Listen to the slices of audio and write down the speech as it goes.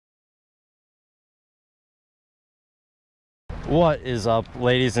What is up,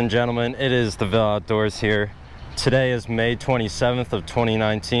 ladies and gentlemen? It is the Villa Outdoors here. Today is May 27th of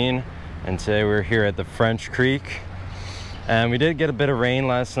 2019, and today we're here at the French Creek. And we did get a bit of rain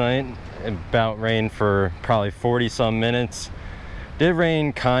last night. About rain for probably 40 some minutes. Did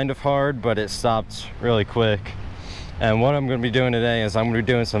rain kind of hard, but it stopped really quick. And what I'm going to be doing today is I'm going to be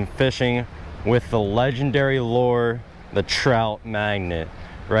doing some fishing with the legendary lure, the Trout magnet.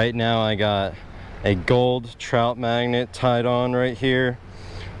 Right now I got a gold trout magnet tied on right here,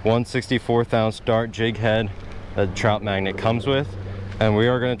 1/64 ounce dart jig head that the trout magnet comes with, and we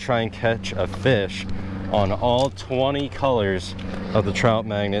are going to try and catch a fish on all 20 colors of the trout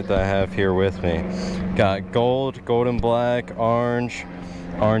magnet that I have here with me. Got gold, gold and black, orange,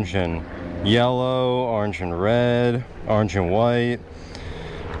 orange and yellow, orange and red, orange and white,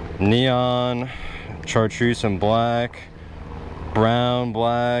 neon, chartreuse and black, brown,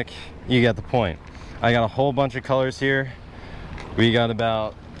 black. You get the point. I got a whole bunch of colors here. We got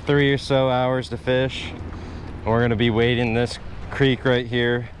about 3 or so hours to fish. We're going to be wading this creek right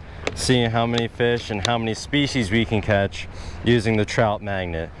here, seeing how many fish and how many species we can catch using the trout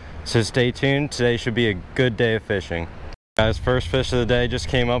magnet. So stay tuned. Today should be a good day of fishing. Guys, first fish of the day just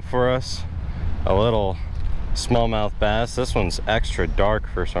came up for us. A little smallmouth bass. This one's extra dark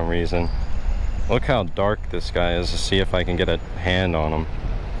for some reason. Look how dark this guy is. Let's see if I can get a hand on him.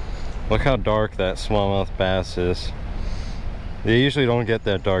 Look how dark that smallmouth bass is. They usually don't get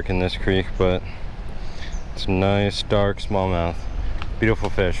that dark in this creek, but it's a nice dark smallmouth. Beautiful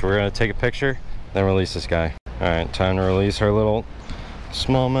fish. We're gonna take a picture, then release this guy. All right, time to release our little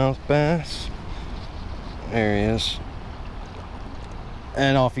smallmouth bass. There he is.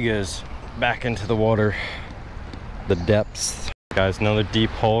 And off he goes, back into the water, the depths. Guys, another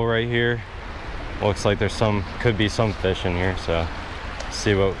deep hole right here. Looks like there's could be some fish in here, so let's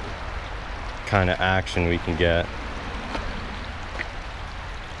see what kind of action we can get.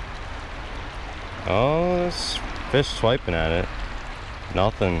 Oh, this fish swiping at it.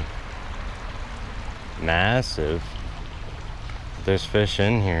 Nothing massive. There's fish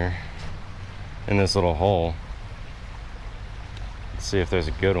in here in this little hole. Let's see if there's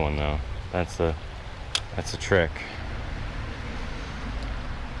a good one though. That's the trick.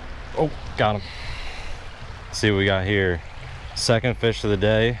 Oh, got him. Let's see what we got here. Second fish of the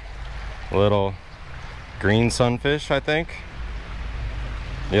day. Little green sunfish, I think.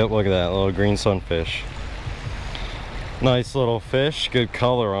 Yep, look at that little green sunfish. Nice little fish, good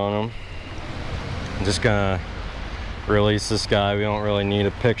color on him. I'm just gonna release this guy. We don't really need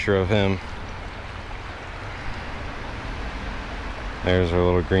a picture of him. There's our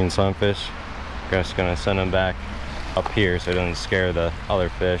little green sunfish. Just gonna send him back up here so he doesn't scare the other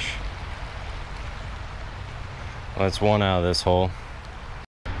fish. Well, that's one out of this hole.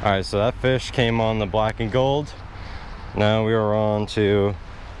 Alright, so that fish came on the black and gold. Now we are on to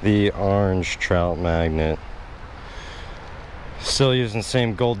the orange trout magnet. Still using the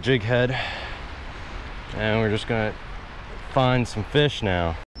same gold jig head. And we're just gonna find some fish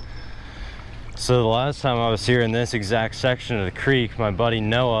now. So the last time I was here in this exact section of the creek, my buddy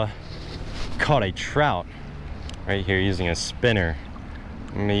Noah caught a trout right here using a spinner.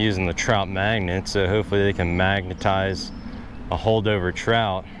 I'm gonna be using the trout magnet, so hopefully they can magnetize a holdover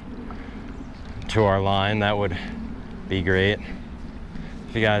trout to our line. That would be great.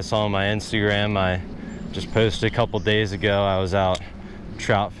 If you guys saw on my Instagram, I just posted a couple days ago, I was out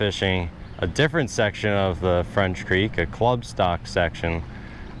trout fishing a different section of the French Creek, a club stock section.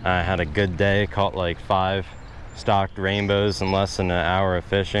 I had a good day, caught like 5 stocked rainbows in less than an hour of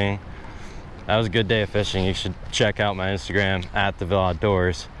fishing. That was a good day of fishing. You should check out my Instagram at the Villa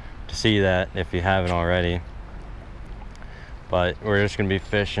Outdoors to see that if you haven't already. But we're just gonna be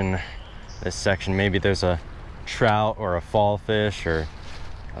fishing this section. Maybe there's a trout or a fall fish or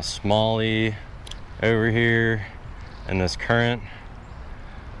a smallie over here in this current.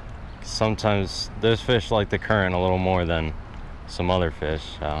 Sometimes those fish like the current a little more than some other fish,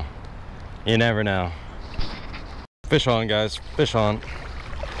 so you never know. Fish on, guys, fish on.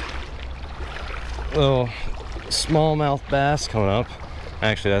 Little smallmouth bass coming up.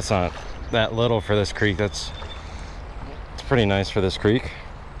 Actually, that's not that little for this creek. It's pretty nice for this creek.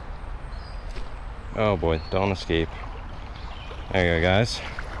 Oh boy, don't escape. There you go, guys.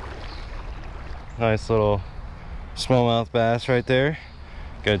 Nice little smallmouth bass right there.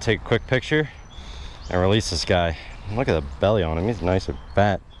 Gotta take a quick picture and release this guy. Look at the belly on him. He's nice and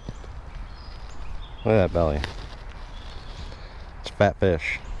fat. Look at that belly. It's fat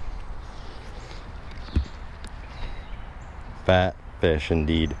fish. Fat fish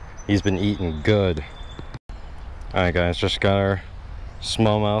indeed. He's been eating good. Alright guys, just got our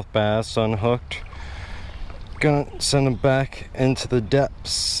smallmouth bass unhooked. gonna send them back into the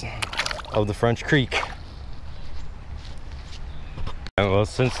depths of the French Creek. Well,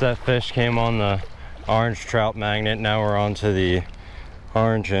 since that fish came on the orange trout magnet, now we're on to the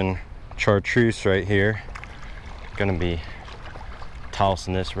orange and chartreuse right here. Gonna be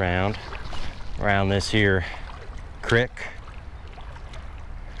tossing this around this here creek.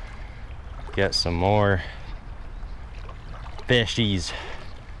 Get some more fishies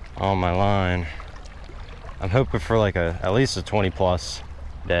on my line. I'm hoping for like at least a 20+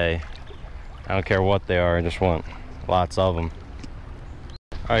 day. I don't care what they are, I just want lots of them.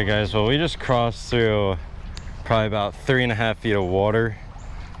 All right guys, well we just crossed through probably about 3.5 feet of water,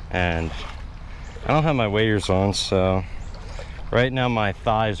 and I don't have my waders on, so right now my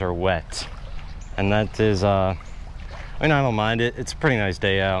thighs are wet, and that is I mean, I don't mind it. It's a pretty nice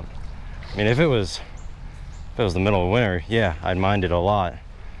day out. I mean, if it was the middle of winter, yeah, I'd mind it a lot,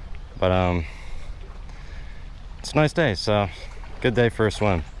 but it's a nice day, so good day for a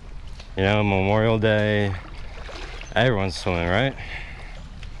swim. You know, Memorial Day, everyone's swimming, right?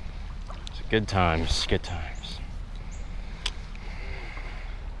 It's good times, good times.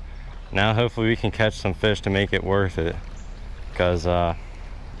 Now hopefully we can catch some fish to make it worth it, because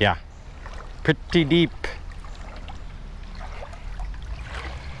yeah, pretty deep.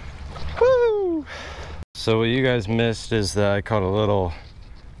 Woo! So what you guys missed is that I caught a little,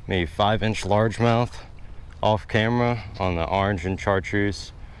 maybe 5-inch largemouth off camera on the orange and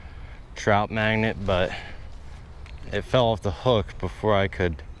chartreuse trout magnet, but it fell off the hook before I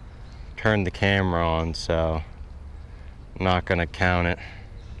could turn the camera on, so I'm not gonna count it,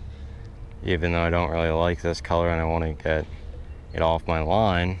 even though I don't really like this color and I want to get it off my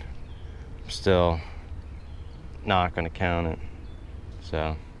line. I'm still not gonna count it.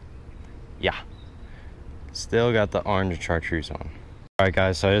 So yeah, still got the orange and chartreuse on. All right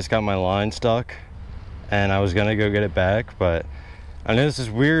guys, so I just got my line stuck and I was gonna go get it back, but I know this is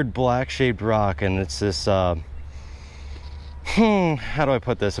weird black shaped rock, and it's this how do I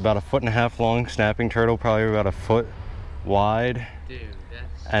put this, about 1.5 foot long snapping turtle, probably about 1 foot wide. Dude,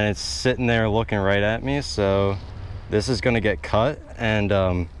 and it's sitting there looking right at me, so this is gonna get cut, and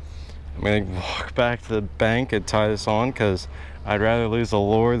I'm gonna walk back to the bank and tie this on, because I'd rather lose a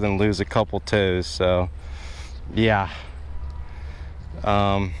lure than lose a couple toes. So yeah,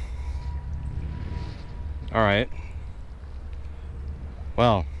 all right,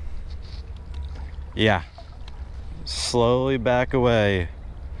 well, yeah, slowly back away.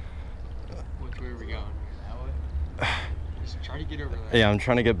 Which way are we going? That way? Just try to get over there. Yeah, I'm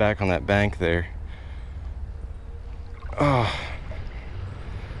trying to get back on that bank there. Oh,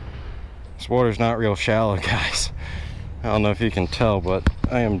 this water's not real shallow, guys. I don't know if you can tell, but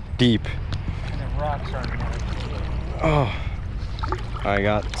I am deep. And the rocks aren't there. Oh, I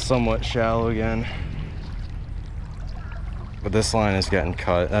got somewhat shallow again, but this line is getting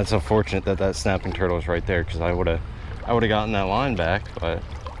cut. That's unfortunate that that snapping turtle is right there, because I would have gotten that line back. But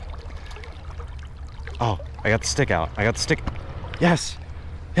oh, I got the stick out. I got the stick. Yes,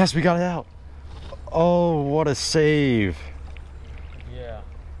 yes, we got it out. Oh, what a save! Yeah.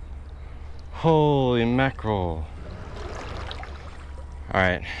 Holy mackerel! All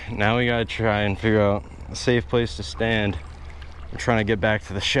right, now we gotta try and figure out a safe place to stand. I'm trying to get back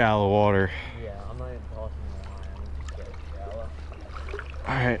to the shallow water. Yeah, I'm not even tossing the line. I'm just getting shallow.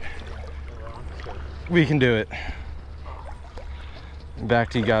 All right, we can do it. Back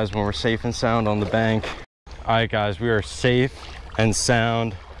to you guys when we're safe and sound on the bank. All right, guys, we are safe and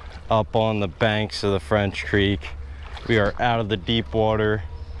sound up on the banks of the French Creek. We are out of the deep water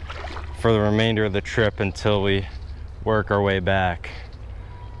for the remainder of the trip until we work our way back.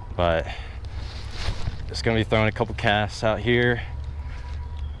 But just gonna be throwing a couple casts out here.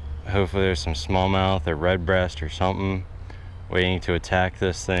 Hopefully there's some smallmouth or red breast or something waiting to attack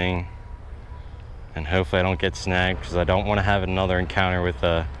this thing, and hopefully I don't get snagged, because I don't want to have another encounter with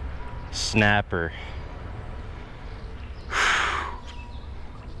a snapper.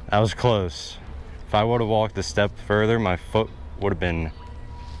 That was close. If I would have walked a step further, my foot would have been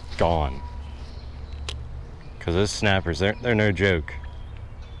gone, because those snappers, they're no joke.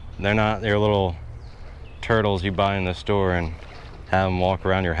 They're not your little turtles you buy in the store and have them walk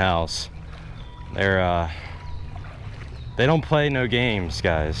around your house. They're they don't play no games,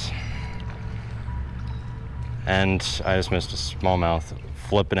 guys. And I just missed a smallmouth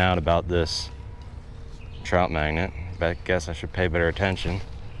flipping out about this trout magnet. But I guess I should pay better attention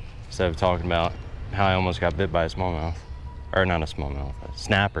instead of talking about how I almost got bit by a smallmouth. Or not a smallmouth, a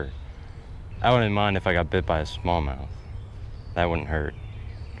snapper. I wouldn't mind if I got bit by a smallmouth. That wouldn't hurt.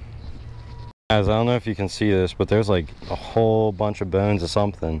 Guys, I don't know if you can see this, but there's like a whole bunch of bones of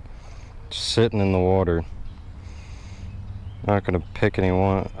something just sitting in the water. Not gonna pick any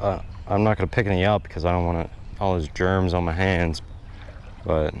one. I'm not gonna pick any up because I don't want all those germs on my hands.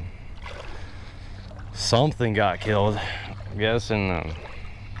 But something got killed. I'm guessing a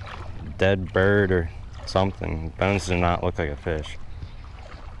dead bird or something. Bones do not look like a fish.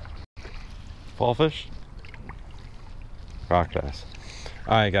 Fall fish? Rock bass.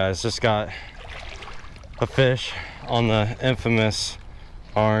 Alright guys, just got a fish on the infamous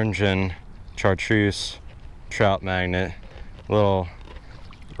orange and chartreuse trout magnet. Little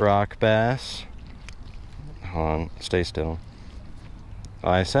rock bass. Hold on, stay still.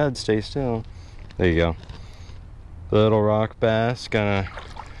 I said stay still. There you go. Little rock bass. Gonna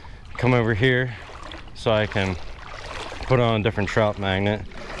come over here so I can put on a different trout magnet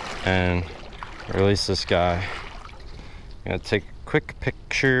and release this guy. Gonna take a quick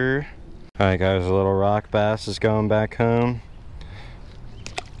picture. Alright guys, a little rock bass is going back home.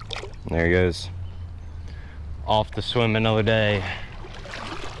 There he goes. Off to swim another day.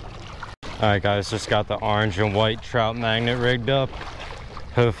 Alright guys, just got the orange and white trout magnet rigged up.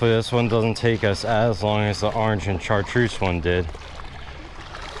 Hopefully this one doesn't take us as long as the orange and chartreuse one did.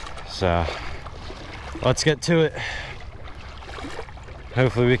 So, let's get to it.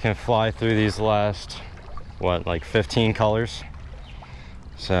 Hopefully we can fly through these last, what, like 15 colors?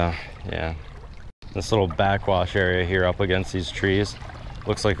 So, yeah. This little backwash area here up against these trees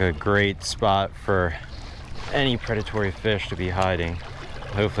looks like a great spot for any predatory fish to be hiding.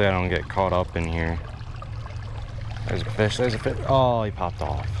 Hopefully I don't get caught up in here. There's a fish, there's a fish. Oh, he popped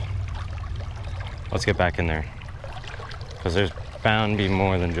off. Let's get back in there. Because there's bound to be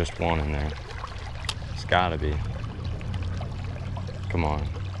more than just one in there. It's gotta be. Come on.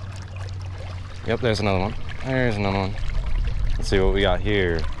 Yep, there's another one. There's another one. Let's see what we got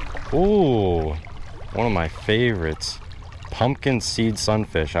here. Ooh, one of my favorites. Pumpkin seed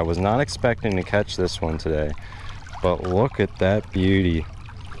sunfish. I was not expecting to catch this one today. But look at that beauty.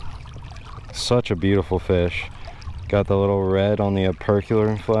 Such a beautiful fish. Got the little red on the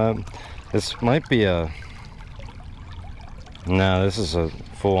opercular flap. This might be a... No, this is a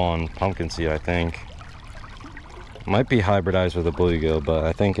full-on pumpkin seed, I think. Might be hybridized with a bluegill, but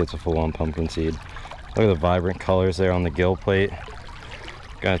I think it's a full-on pumpkin seed. Look at the vibrant colors there on the gill plate.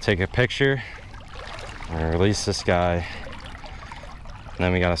 Gotta take a picture and release this guy. And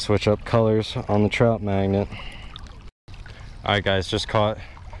then we gotta switch up colors on the trout magnet. Alright guys, just caught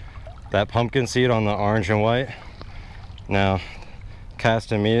that pumpkin seed on the orange and white. Now,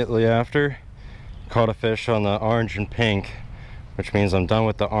 cast immediately after, caught a fish on the orange and pink, which means I'm done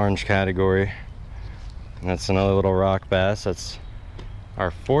with the orange category. And that's another little rock bass. That's our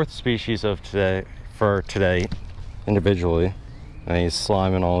fourth species of today, for today, individually. And he's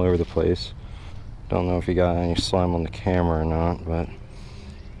sliming all over the place. Don't know if he got any slime on the camera or not, but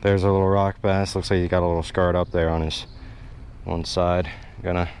there's a little rock bass. Looks like he got a little scarred up there on his one side. I'm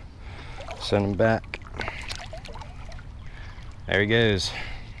gonna send him back. There he goes.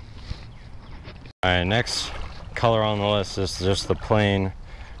 Alright, next color on the list is just the plain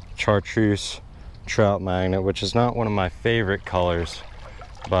chartreuse trout magnet, which is not one of my favorite colors,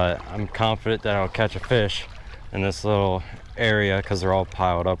 but I'm confident that I'll catch a fish in this little area because they're all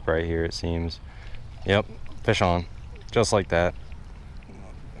piled up right here, it seems. Yep, fish on. Just like that.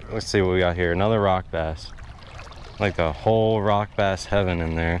 Let's see what we got here. Another rock bass. Like the whole rock bass heaven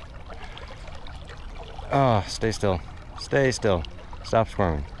in there. Oh, stay still. Stay still. Stop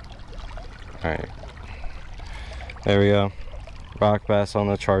squirming. Alright. There we go. Rock bass on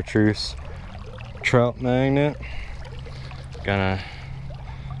the chartreuse trout magnet. Gonna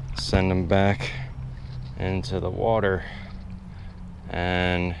send them back into the water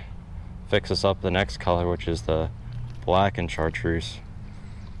and fix us up the next color, which is the black and chartreuse.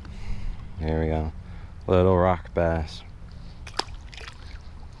 Here we go. Little rock bass.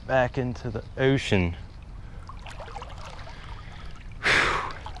 Back into the ocean.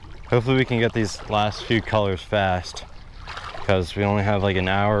 Hopefully we can get these last few colors fast, because we only have like an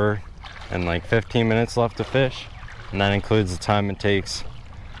hour and like 15 minutes left to fish, and that includes the time it takes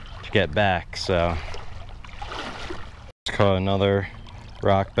to get back. So let's caught another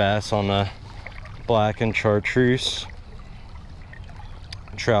rock bass on the black and chartreuse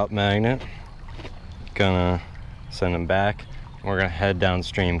trout magnet. Gonna send him back. We're gonna head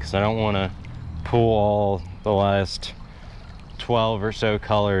downstream because I don't want to pull all the last 12 or so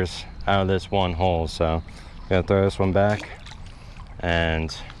colors out of this one hole. So gonna throw this one back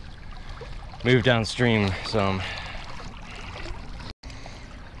and move downstream some.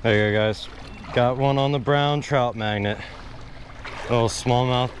 There you go guys, got one on the brown trout magnet, little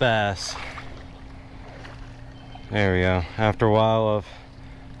smallmouth bass. There we go. After a while of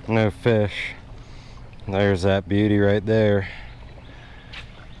no fish, There's that beauty right there.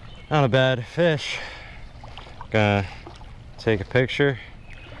 Not a bad fish. Gonna take a picture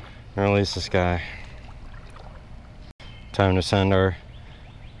and release this guy. Time to send our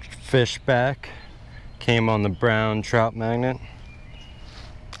fish back. Came on the brown trout magnet.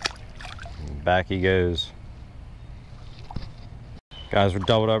 Back he goes. Guys, we're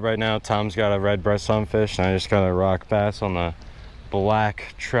doubled up right now. Tom's got a red breast sunfish and I just got a rock bass on the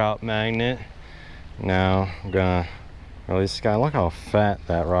black trout magnet. Now I'm gonna release this guy. Look how fat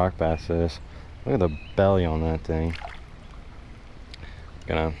that rock bass is. Look at the belly on that thing.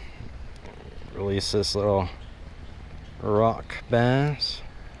 Gonna release this little rock bass.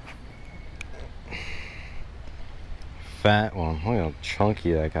 Fat one. Look how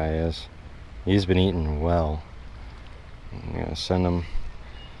chunky that guy is. He's been eating well. I'm gonna send him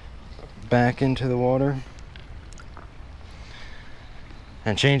back into the water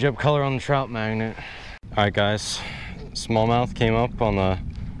and change up color on the trout magnet. All right, guys, smallmouth came up on the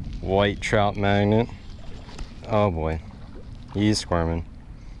white trout magnet. Oh boy, he's squirming.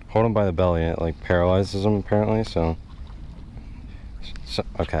 Hold him by the belly, it like paralyzes him apparently. So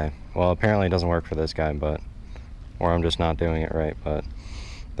okay, well apparently it doesn't work for this guy, but or I'm just not doing it right. But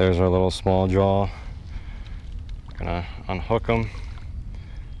there's our little small jaw. Gonna unhook them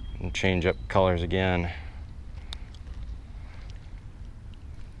and change up colors again.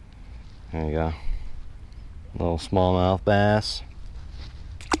 There you go. Little smallmouth bass.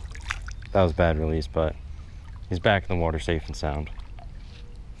 That was a bad release, but he's back in the water safe and sound.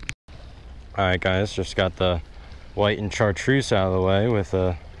 Alright guys, just got the white and chartreuse out of the way with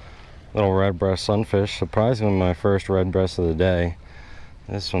a little red breast sunfish. Surprisingly my first red breast of the day.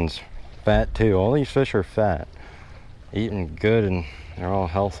 This one's fat too. All these fish are fat. Eating good and they're all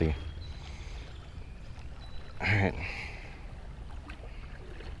healthy. Alright.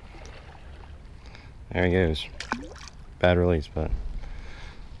 There he goes. Bad release, but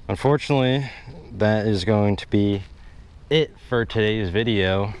unfortunately that is going to be it for today's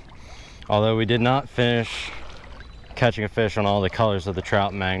video. Although we did not finish catching a fish on all the colors of the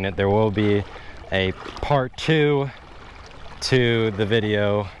trout magnet, there will be a part 2 to the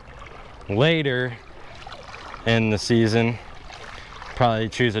video later in the season. Probably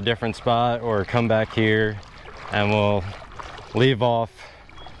choose a different spot or come back here and we'll leave off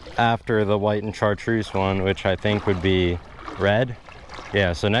after the white and chartreuse one, which I think would be red.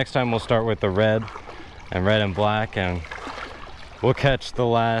 Yeah, so next time we'll start with the red and black, and we'll catch the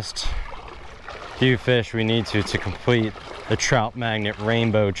last few fish we need to complete the trout magnet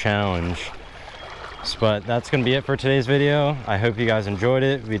rainbow challenge. But that's gonna be it for today's video. I hope you guys enjoyed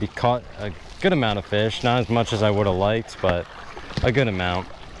it. We caught a good amount of fish, not as much as I would have liked, but a good amount.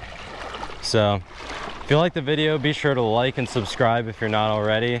 So if you like the video, be sure to like and subscribe if you're not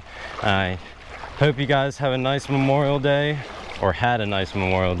already. I hope you guys have a nice Memorial Day, or had a nice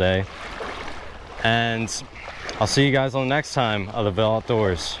Memorial Day, and I'll see you guys on the next time of the Ville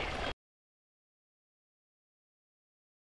Outdoors.